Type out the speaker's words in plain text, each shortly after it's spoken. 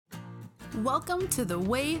Welcome to The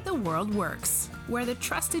Way the World Works, where the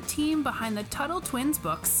trusted team behind the Tuttle Twins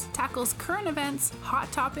books tackles current events, hot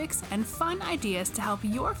topics, and fun ideas to help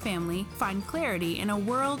your family find clarity in a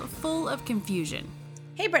world full of confusion.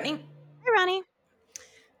 Hey, Brittany. Hi, Ronnie.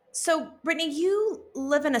 So, Brittany, you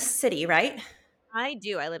live in a city, right? I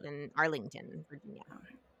do. I live in Arlington, Virginia.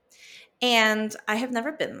 And I have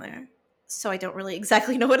never been there, so I don't really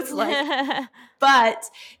exactly know what it's like. But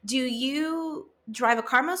do you drive a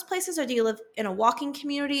car most places, or do you live in a walking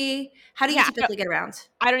community? How do you typically get around?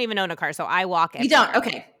 I don't even own a car, so I walk everywhere. You don't?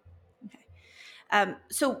 Okay.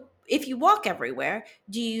 So if you walk everywhere,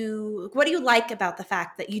 what do you like about the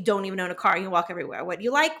fact that you don't even own a car and you walk everywhere? What do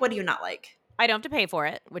you like? What do you not like? I don't have to pay for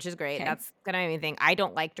it, which is great. Okay. That's going to make me think. I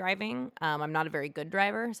don't like driving. I'm not a very good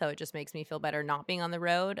driver, so it just makes me feel better not being on the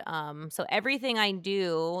road. So everything I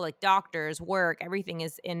do, like doctors, work, everything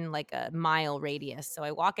is in like a mile radius. So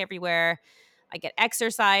I walk everywhere. I get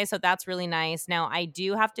exercise, so that's really nice. Now, I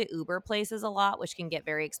do have to Uber places a lot, which can get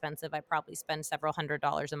very expensive. I probably spend several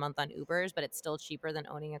 $100s a month on Ubers, but it's still cheaper than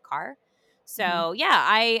owning a car. So yeah,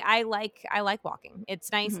 I like walking.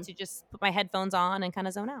 It's nice to just put my headphones on and kind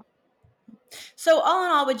of zone out. So all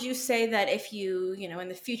in all, would you say that if you, in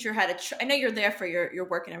the future had I know you're there for your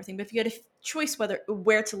work and everything, but if you had a choice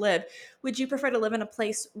where to live, would you prefer to live in a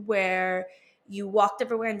place where you walked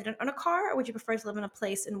everywhere and didn't own a car, or would you prefer to live in a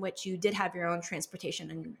place in which you did have your own transportation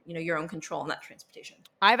and, your own control in that transportation?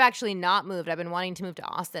 I've actually not moved. I've been wanting to move to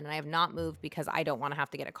Austin, and I have not moved because I don't want to have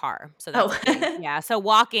to get a car. So that's yeah. So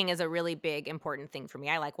walking is a really big, important thing for me.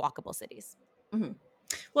 I like walkable cities. Mm-hmm.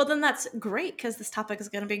 Well, then that's great, because this topic is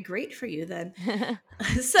going to be great for you then.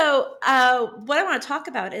 So what I want to talk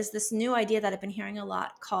about is this new idea that I've been hearing a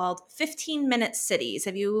lot called 15-minute cities.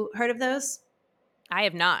 Have you heard of those? I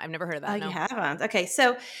have not. I've never heard of that. Oh, no. You haven't? Okay.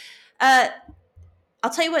 So I'll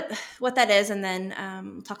tell you what that is, and then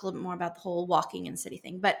we'll talk a little bit more about the whole walking and city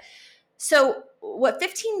thing. But so what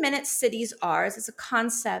 15-minute cities are is it's a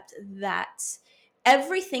concept that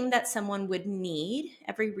everything that someone would need,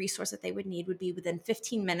 every resource that they would need, would be within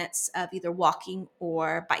 15 minutes of either walking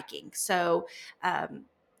or biking. So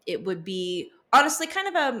it would be honestly kind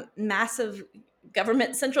of a massive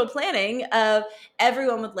government central planning of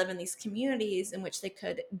everyone would live in these communities in which they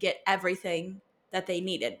could get everything that they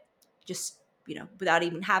needed, just without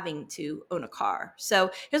even having to own a car.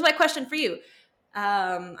 So here's my question for you.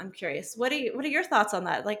 I'm curious. What are your thoughts on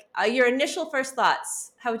that? Like your initial first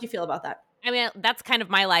thoughts? How would you feel about that? I mean, that's kind of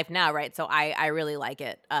my life now, right? So I really like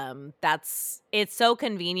it. It's so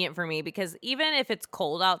convenient for me because even if it's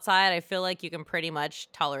cold outside, I feel like you can pretty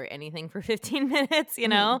much tolerate anything for 15 minutes,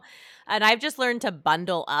 And I've just learned to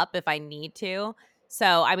bundle up if I need to.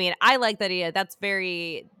 So, I mean, I like that idea. That's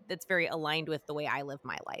very aligned with the way I live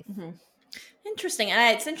my life. Mm-hmm. Interesting.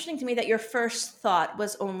 And it's interesting to me that your first thought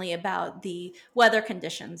was only about the weather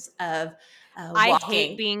conditions of walking. I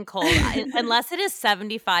hate being cold. Unless it is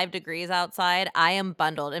 75 degrees outside, I am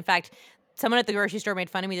bundled. In fact, someone at the grocery store made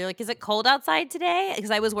fun of me. They're like, is it cold outside today?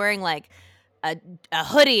 Because I was wearing like a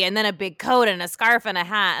hoodie and then a big coat and a scarf and a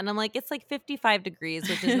hat. And I'm like, it's like 55 degrees,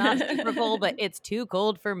 which is not super cold, but it's too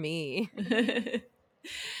cold for me.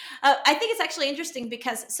 I think it's actually interesting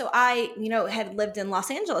because I, had lived in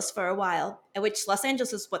Los Angeles for a while, which Los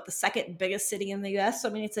Angeles is the second biggest city in the U.S. So,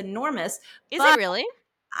 I mean, it's enormous. Is it really?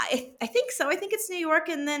 I think so. I think it's New York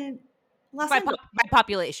and then Los Angeles. By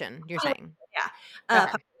population, you're saying? Yeah.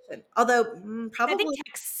 Okay. Population. Although probably.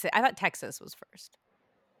 I thought Texas was first.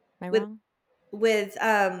 Am I wrong? With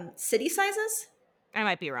city sizes? I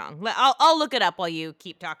might be wrong. I'll look it up while you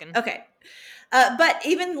keep talking. Okay. But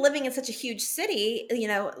even living in such a huge city,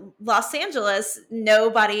 Los Angeles,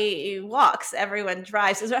 nobody walks. Everyone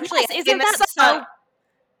drives. It's actually isn't that so?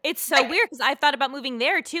 It's so weird because I've thought about moving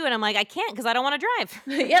there too, and I'm like, I can't because I don't want to drive.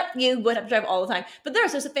 Yep, you would have to drive all the time. But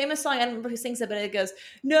there's a famous song, I don't remember who sings it, but it goes,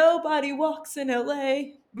 "Nobody walks in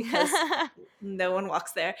LA," because no one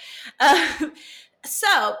walks there.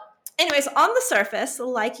 So anyways, on the surface,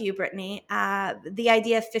 like you, Brittany, the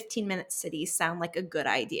idea of 15-minute cities sound like a good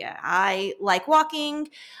idea. I like walking.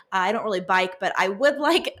 I don't really bike, but I would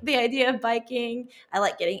like the idea of biking. I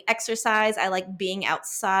like getting exercise. I like being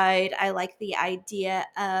outside. I like the idea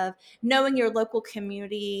of knowing your local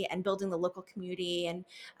community and building the local community and,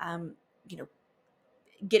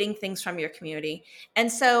 getting things from your community.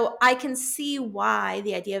 And so I can see why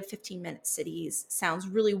the idea of 15-minute cities sounds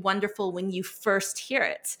really wonderful when you first hear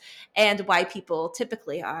it, and why people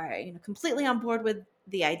typically are completely on board with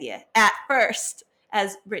the idea at first,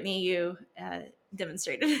 as Brittany, you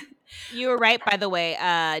demonstrated. You were right, by the way.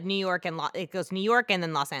 New York it goes New York and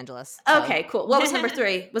then Los Angeles. So. Okay, cool. What was number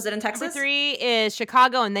 3? Was it in Texas? Number 3 is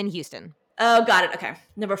Chicago and then Houston. Oh, got it. Okay.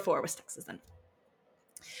 Number 4 was Texas then.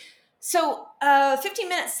 So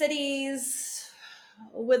 15-minute cities,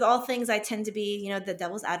 with all things, I tend to be, the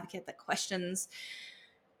devil's advocate that questions.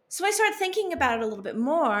 So I started thinking about it a little bit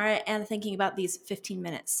more, and thinking about these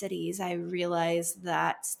 15-minute cities, I realized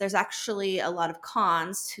that there's actually a lot of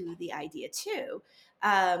cons to the idea too.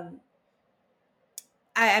 Um,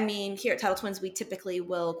 I mean, here at Title Twins, we typically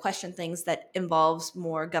will question things that involves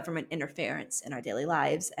more government interference in our daily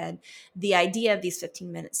lives. And the idea of these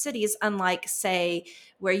 15-minute cities, unlike, say,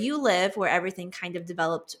 where you live, where everything kind of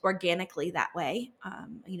developed organically that way,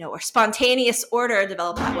 or spontaneous order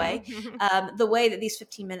developed that way, the way that these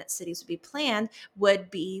 15-minute cities would be planned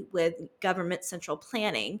would be with government central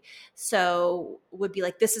planning. So would be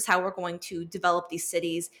like, this is how we're going to develop these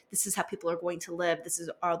cities. This is how people are going to live. This is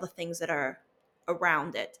all the things that are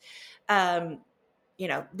around it. Then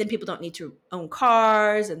people don't need to own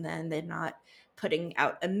cars, and then they're not putting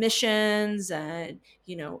out emissions, and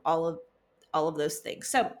all of those things.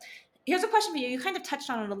 So here's a question for you. You kind of touched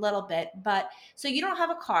on it a little bit, but so you don't have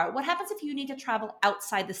a car. What happens if you need to travel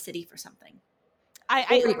outside the city for something?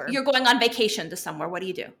 I Uber. You're going on vacation to somewhere. What do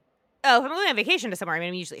you do? Oh, if I'm going on vacation to somewhere,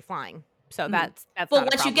 I'm usually flying. So that's well,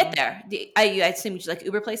 not once you get there, I assume you like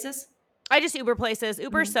Uber places? I just Uber places.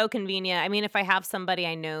 Uber's so convenient. I mean, if I have somebody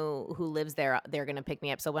I know who lives there, they're going to pick me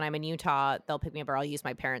up. So when I'm in Utah, they'll pick me up, or I'll use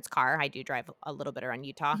my parents' car. I do drive a little bit around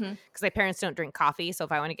Utah because my parents don't drink coffee. So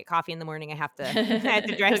if I want to get coffee in the morning, I have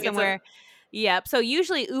to drive somewhere. Yep. So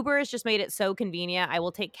usually Uber has just made it so convenient. I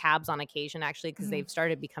will take cabs on occasion, actually, because they've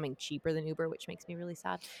started becoming cheaper than Uber, which makes me really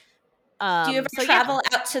sad. Do you ever travel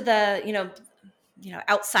out to the,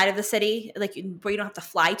 outside of the city, like where you don't have to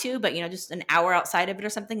fly to, but, just an hour outside of it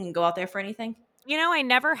or something, and go out there for anything? I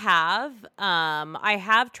never have. I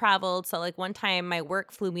have traveled. So like one time my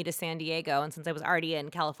work flew me to San Diego, and since I was already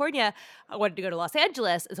in California, I wanted to go to Los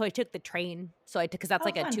Angeles. So I took the train. Because that's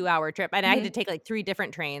like a 2-hour trip. And I had to take like 3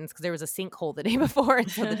 different trains because there was a sinkhole the day before.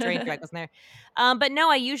 And so the train track wasn't there. But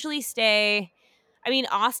no, I usually stay. I mean,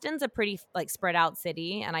 Austin's a pretty like spread out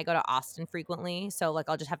city, and I go to Austin frequently. So like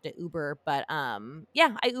I'll just have to Uber. But I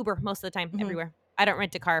Uber most of the time everywhere. I don't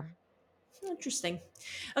rent a car. Interesting.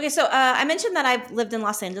 Okay, so I mentioned that I've lived in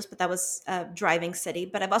Los Angeles, but that was a driving city.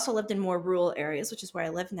 But I've also lived in more rural areas, which is where I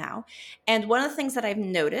live now. And one of the things that I've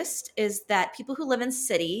noticed is that people who live in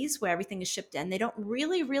cities where everything is shipped in, they don't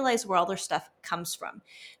really realize where all their stuff comes from.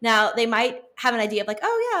 Now, they might have an idea of like,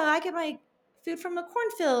 oh yeah, I get my food from a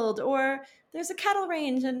cornfield, or there's a cattle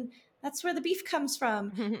range, and that's where the beef comes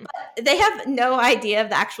from. But they have no idea of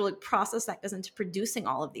the actual process that goes into producing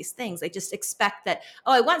all of these things. They just expect that,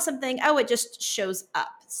 oh, I want something. Oh, it just shows up.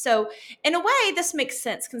 So in a way, this makes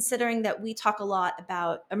sense, considering that we talk a lot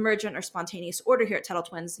about emergent or spontaneous order here at Title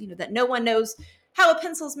Twins, that no one knows how a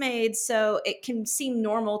pencil's made. So it can seem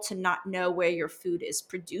normal to not know where your food is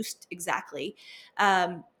produced exactly.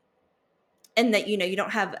 And that, you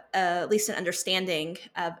don't have at least an understanding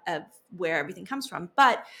of where everything comes from.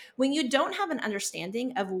 But when you don't have an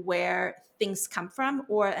understanding of where things come from,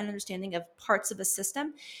 or an understanding of parts of a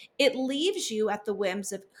system, it leaves you at the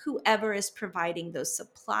whims of whoever is providing those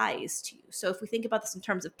supplies to you. So if we think about this in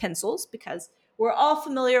terms of pencils, because we're all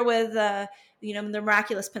familiar with, the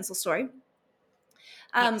miraculous pencil story.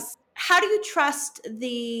 Yes. How do you trust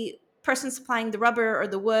the person supplying the rubber or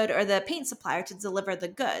the wood or the paint supplier to deliver the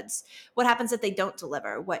goods? What happens if they don't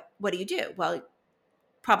deliver? What do you do? Well,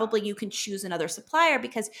 probably you can choose another supplier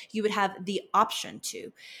because you would have the option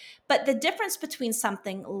to. But the difference between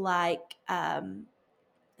something like,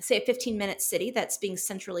 say, a 15-minute city that's being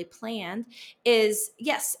centrally planned is,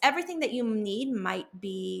 yes, everything that you need might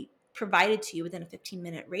be provided to you within a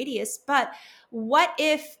 15-minute radius. But what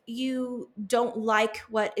if you don't like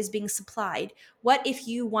what is being supplied? What if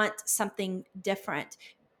you want something different?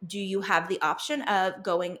 Do you have the option of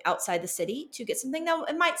going outside the city to get something? Now,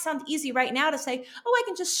 it might sound easy right now to say, oh, I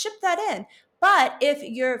can just ship that in. But if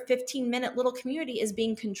your 15-minute little community is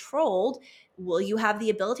being controlled, will you have the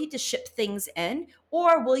ability to ship things in?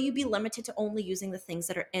 Or will you be limited to only using the things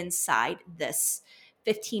that are inside this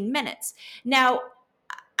 15 minutes? Now,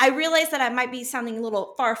 I realize that I might be sounding a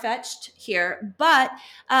little far-fetched here, but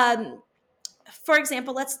for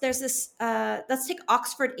example, let's take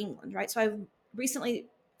Oxford, England, right? So I've recently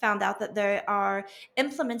found out that they are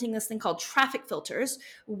implementing this thing called traffic filters,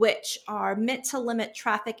 which are meant to limit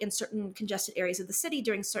traffic in certain congested areas of the city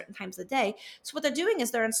during certain times of the day. So what they're doing is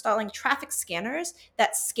they're installing traffic scanners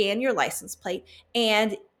that scan your license plate,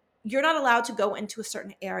 and you're not allowed to go into a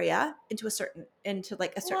certain area, into a certain part of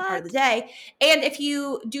the What? day. And if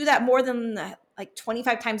you do that more than like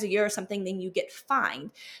 25 times a year or something, then you get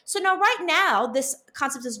fined. So now, right now, this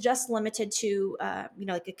concept is just limited to,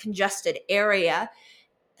 like a congested area.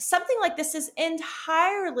 Something like this is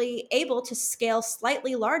entirely able to scale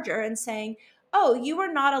slightly larger and saying, oh, you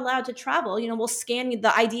are not allowed to travel. We'll scan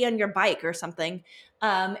the ID on your bike or something.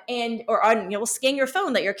 We'll scan your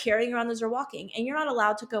phone that you're carrying around as you're walking, and you're not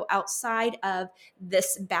allowed to go outside of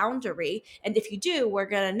this boundary. And if you do, we're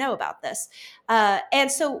going to know about this. And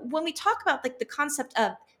so when we talk about like the concept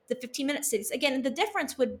of the 15-minute cities, again, the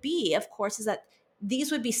difference would be, of course, is that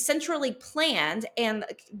these would be centrally planned, and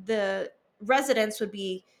the residents would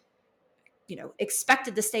be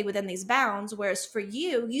expected to stay within these bounds, whereas for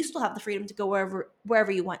you still have the freedom to go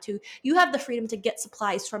wherever you want to. You have the freedom to get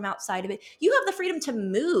supplies from outside of it. You have the freedom to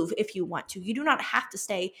move if you want to. You do not have to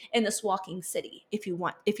stay in this walking city if you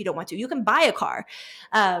don't want to. You can buy a car.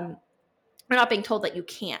 We're not being told that you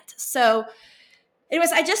can't. So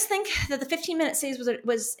anyways, I just think that the 15-minute cities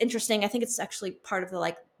was interesting. I think it's actually part of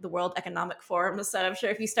the World Economic Forum. So I'm sure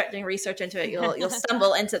if you start doing research into it, you'll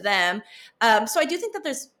stumble into them. So I do think that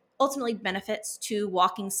there's ultimately benefits to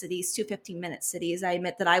walking cities, to 15-minute cities. I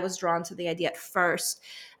admit that I was drawn to the idea at first,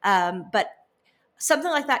 but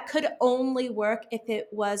something like that could only work if it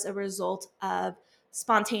was a result of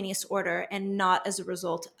spontaneous order and not as a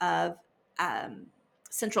result of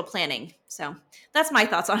central planning. So that's my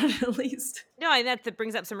thoughts on it, at least. No, and that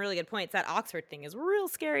brings up some really good points. That Oxford thing is real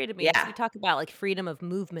scary to me. Yeah. We talk about like freedom of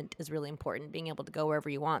movement is really important, being able to go wherever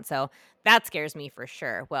you want. So that scares me for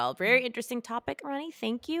sure. Well, very interesting topic, Ronnie.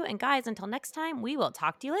 Thank you. And guys, until next time, we will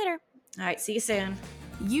talk to you later. All right. See you soon.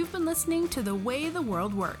 You've been listening to The Way the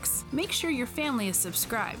World Works. Make sure your family is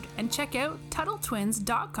subscribed and check out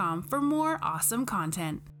TuttleTwins.com for more awesome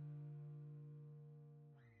content.